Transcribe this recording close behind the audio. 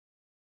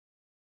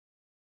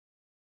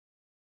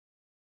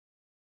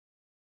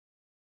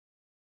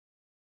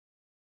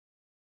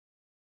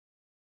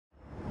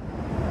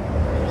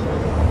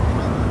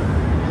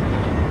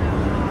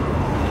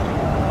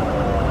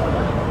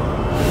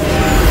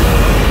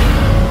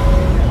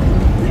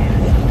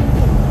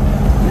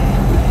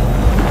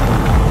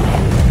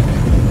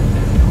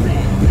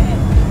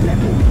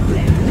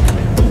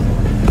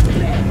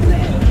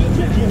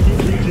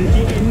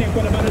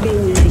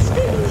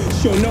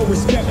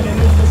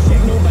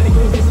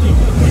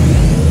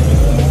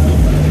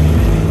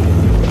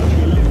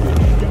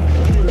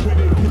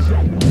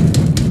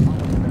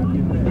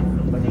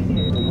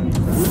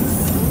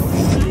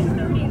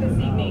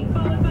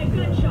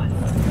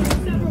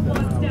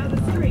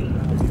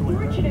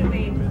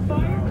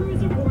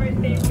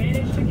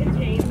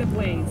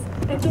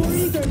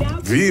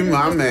V,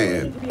 my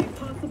man,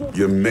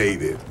 you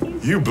made it.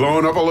 You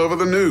blowing up all over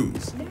the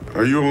news.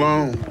 Are you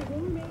alone?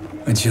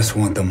 I just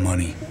want the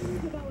money.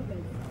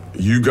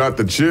 You got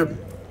the chip?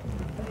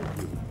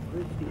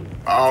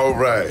 All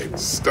right,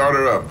 start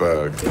her up,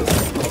 Bug.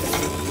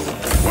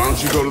 Why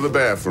don't you go to the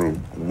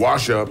bathroom,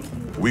 wash up,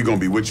 we gonna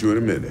be with you in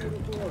a minute.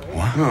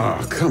 What?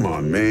 Oh, come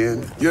on,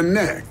 man. Your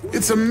neck,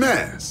 it's a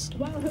mess.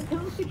 While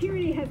hotel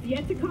security has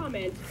yet to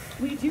comment,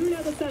 we do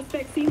know the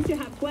suspect seems to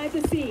have fled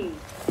the scene.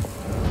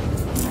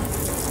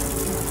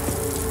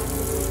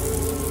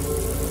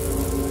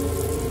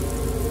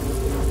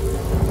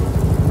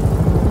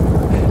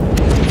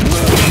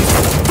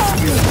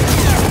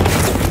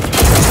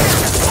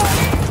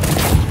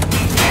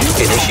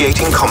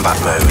 Initiating combat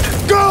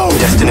mode. Go!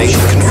 Destination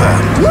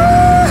confirmed. Woo!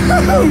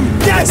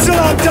 That's what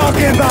I'm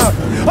talking about!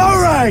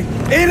 Alright!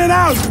 In and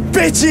out,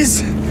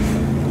 bitches!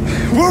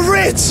 We're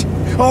rich!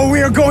 Oh,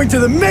 we are going to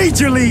the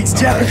major leagues,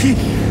 Jackie!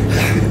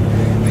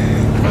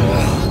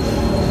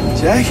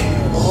 Jack?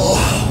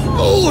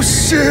 Oh,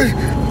 shit!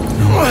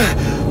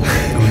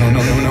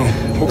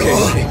 No.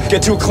 Okay.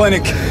 Get to a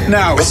clinic,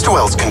 now. Mr.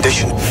 Wells'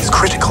 condition is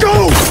critical.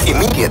 Go!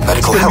 Immediate medical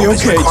It's gonna help be okay.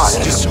 is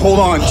required. Just hold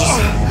on.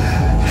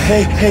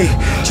 Hey,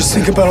 just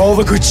think about all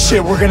the good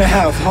shit we're gonna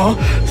have, huh?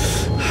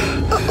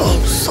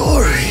 I'm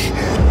sorry.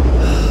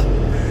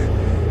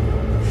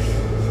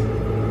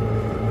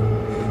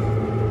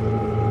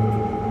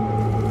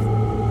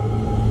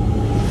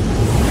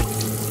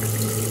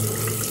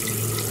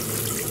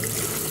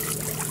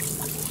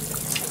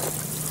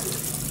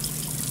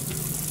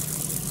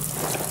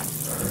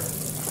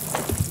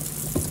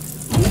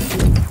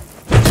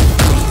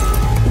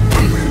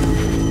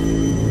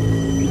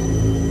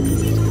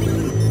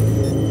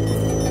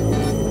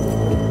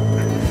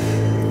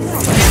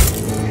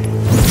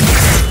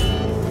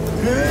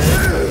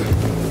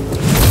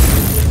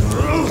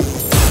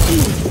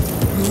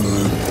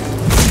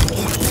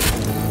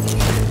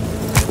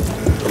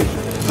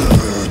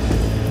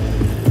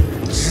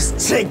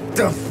 Take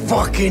the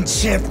fucking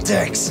chip,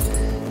 Dex.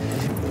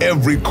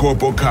 Every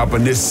corporal cop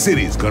in this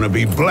city's gonna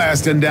be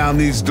blasting down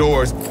these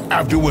doors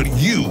after what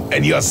you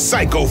and your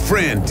psycho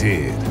friend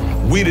did.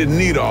 We didn't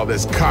need all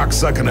this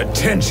cocksucking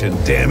attention,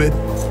 damn it.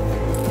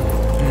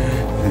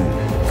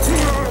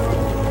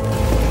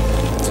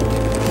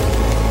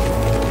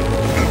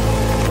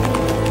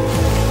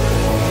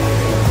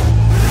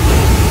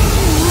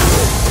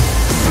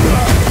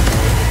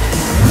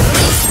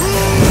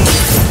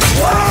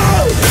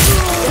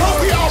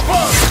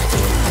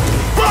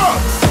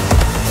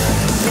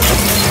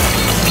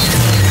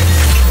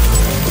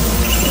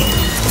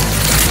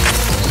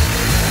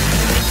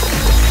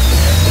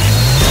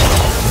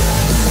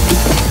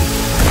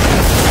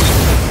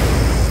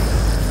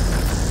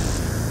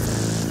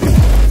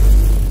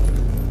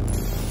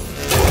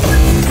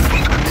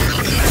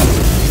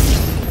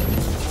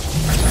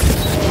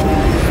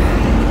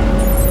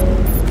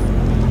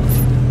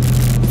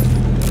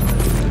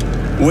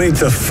 Wake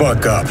the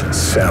fuck up,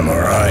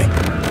 samurai.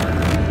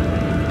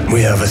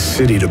 We have a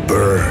city to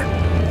burn.